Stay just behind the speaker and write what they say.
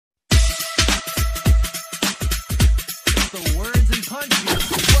punches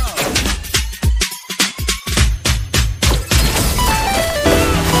flow.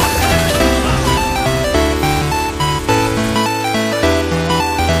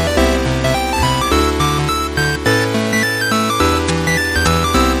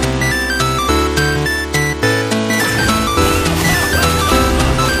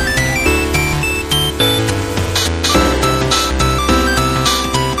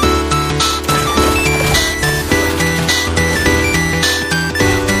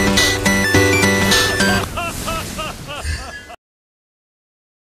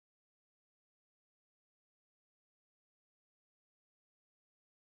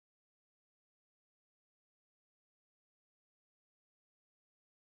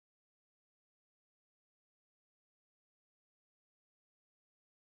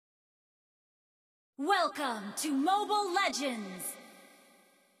 Welcome to Mobile Legends!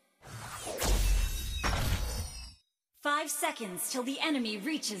 5 seconds till the enemy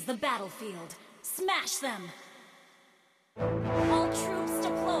reaches the battlefield. Smash them! All troops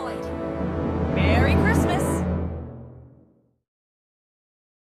deployed. Merry Christmas!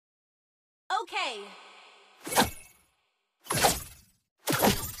 Okay.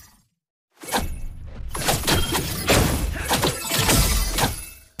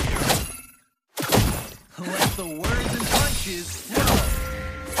 Let the words and punches flow.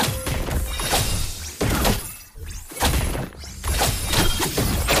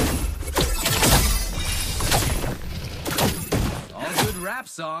 All good rap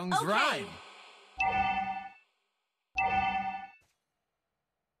songs rhyme.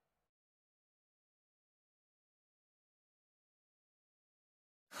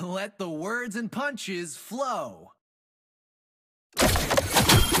 Let the words and punches flow.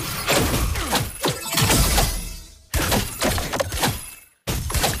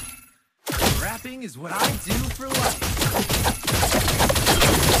 Rapping is what I do for life.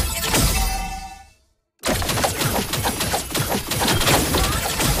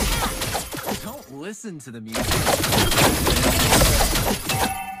 Don't listen to the music.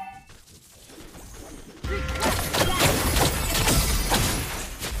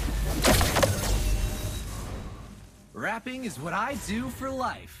 Rapping is what I do for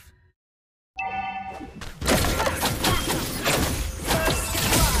life.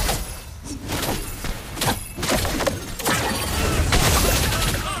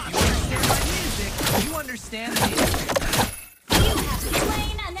 You understand me. You have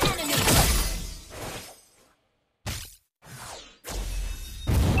slain an enemy.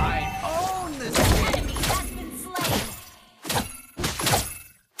 I own this An enemy has been slain.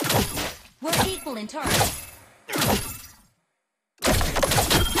 We're equal in turn.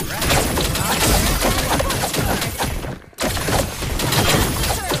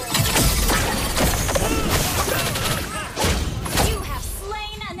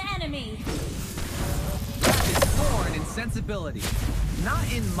 Sensibility, not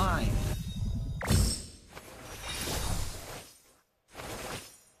in mind.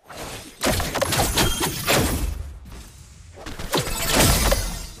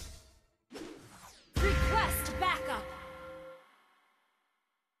 Request backup.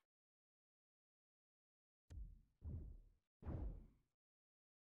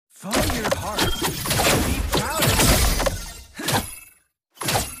 Follow your heart. Be proud of it.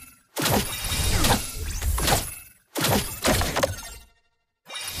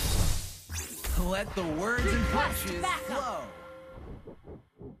 Let the words and punches flow.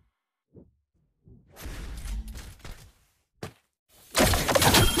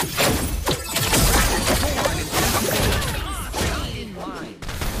 In mind.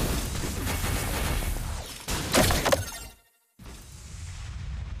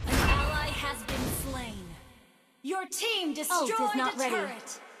 An ally has been slain. Your team destroyed Ult is not a ready.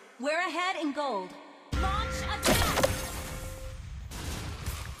 turret. We're ahead in gold. Launch attack.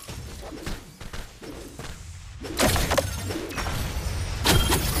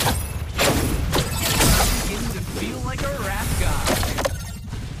 Beginning to feel like a rap god.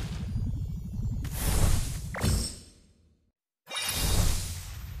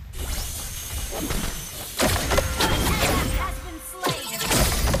 Has been slain.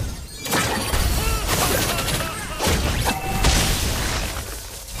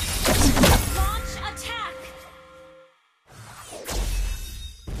 Launch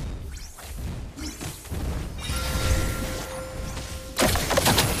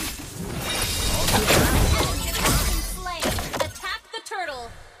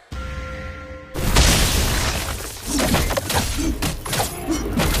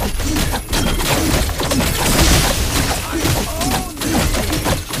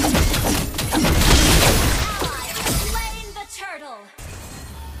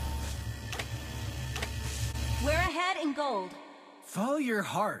your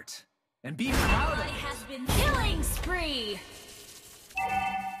heart and be proud of Ally it. has been killing spree.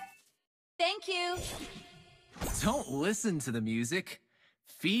 Thank you. Don't listen to the music.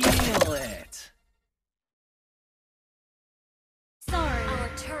 Feel it. Sorry. Our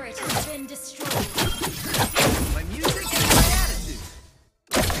turret has been destroyed. My music and my attitude.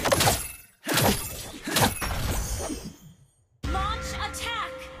 Launch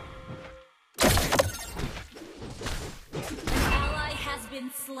attack. An ally has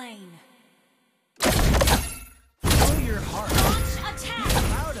been slain. Follow your heart. Launch Be attack.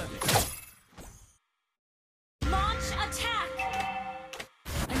 proud of it. Launch attack.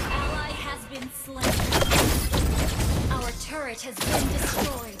 An ally has been slain. Our turret has been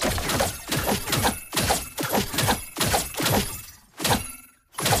destroyed.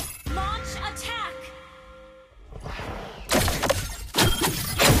 Launch attack.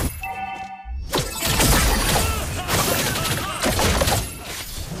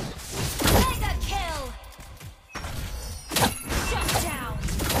 Mega kill. Shut down.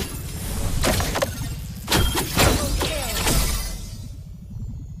 Double kill.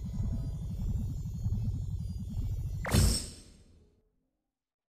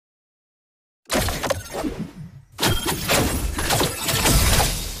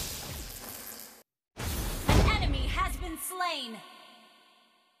 An enemy has been slain.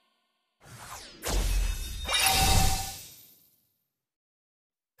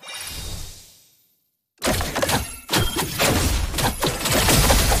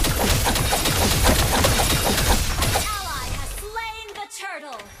 An ally has slain the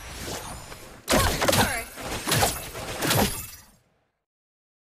turtle. Push first.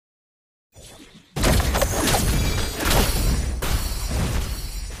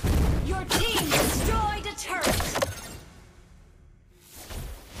 Your team destroyed a turret.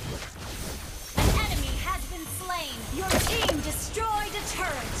 An enemy has been slain. Your team destroyed a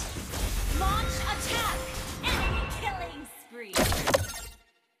turret. Launch attack. Enemy killing spree.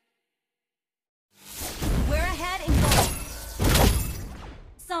 We're ahead in gold.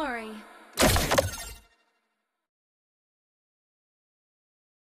 Sorry.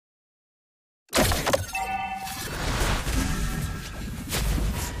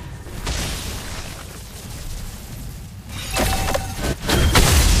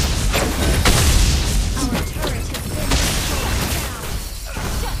 Our turret has been destroyed.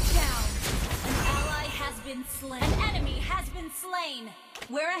 Shut down. An ally has been slain. An enemy has been slain.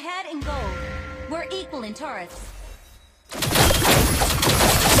 We're ahead in gold. We're equal in turrets.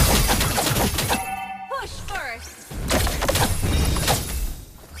 Push first.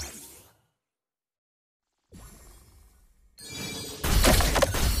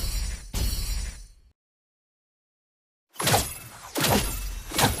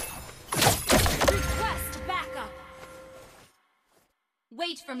 Request backup.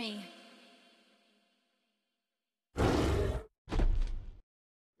 Wait for me.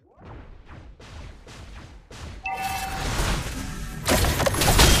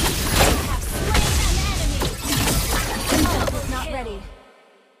 Have slain an enemy. Double not kill. ready.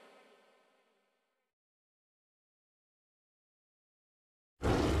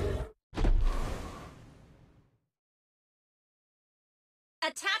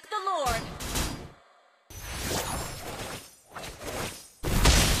 Attack the Lord.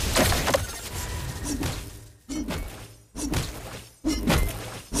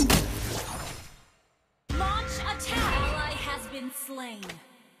 Launch attack. Ally has been slain.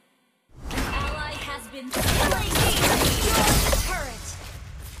 An ally has been slain. Destroy the turret.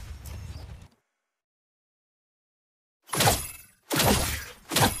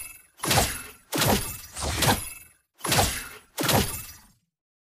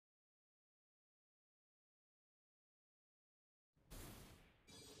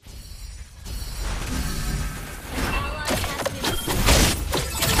 An ally has been slain.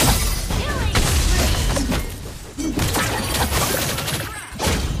 Killing spree.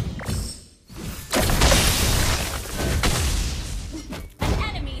 An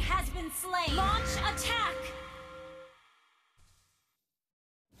enemy has been slain. Launch attack.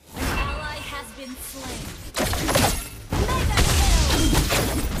 An ally has been slain. Mega kill.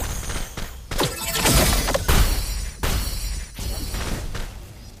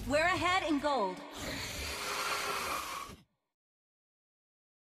 We're ahead in gold.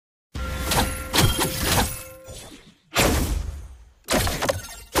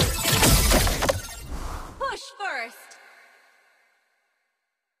 Push first.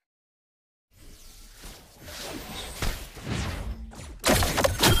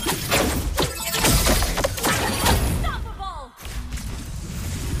 Unstoppable.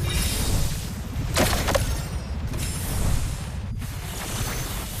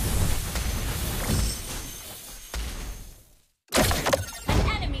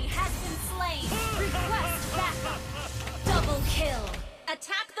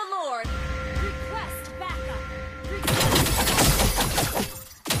 Attack the Lord! Request backup!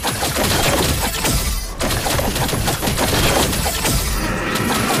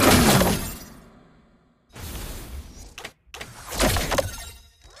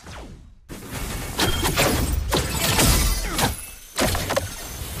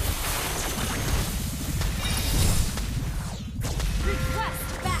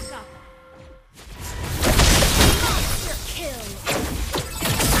 Request backup! Monster kill!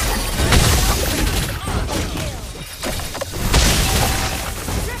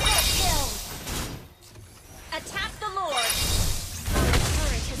 Triple kill! Attack the Lord! Our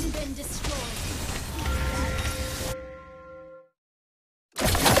turret has been destroyed.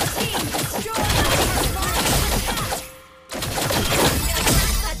 Team destroyed our turret.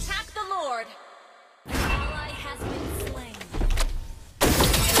 Attack the Lord! An ally has been slain.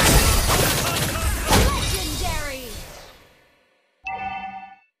 Legendary!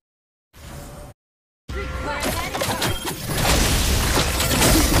 Request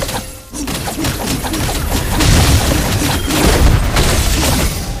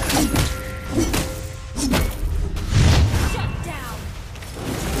shut down.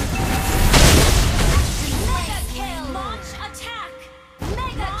 Mega kill. Launch attack.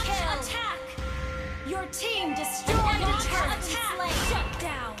 Mega kill. Attack. Your team destroyed a turret. Shut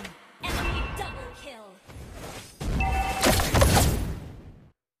down. Enemy double kill.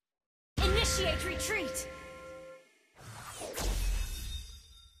 Initiate retreat.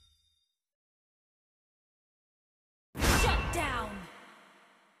 Shut down.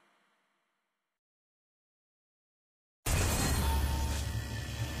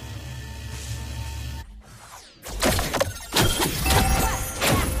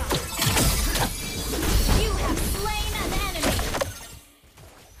 You have slain an enemy.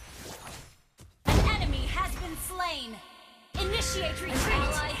 An enemy has been slain. Initiate retreat. An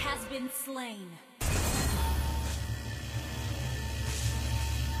ally has been slain.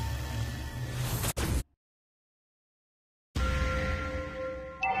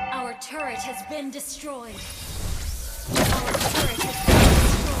 Our turret has been destroyed. Our turret has been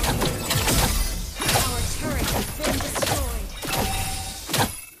destroyed. Our turret has been destroyed.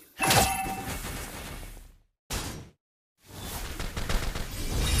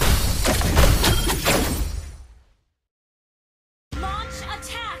 Launch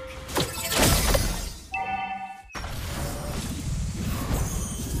attack!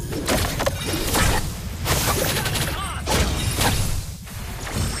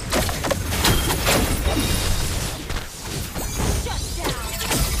 Shut down!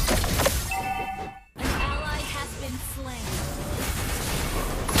 An ally has been slain.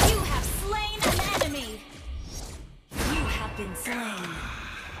 You have slain an enemy! You have been slain.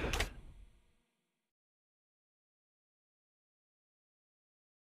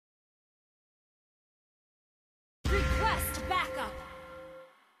 Request backup!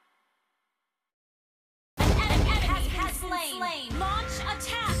 An enemy has been slain. Launch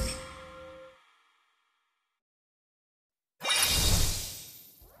attack!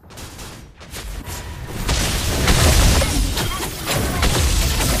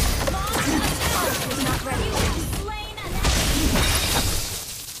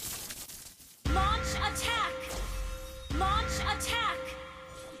 Launch attack! Launch attack!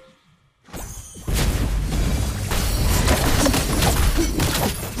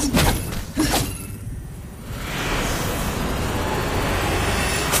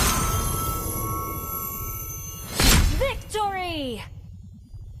 Victory!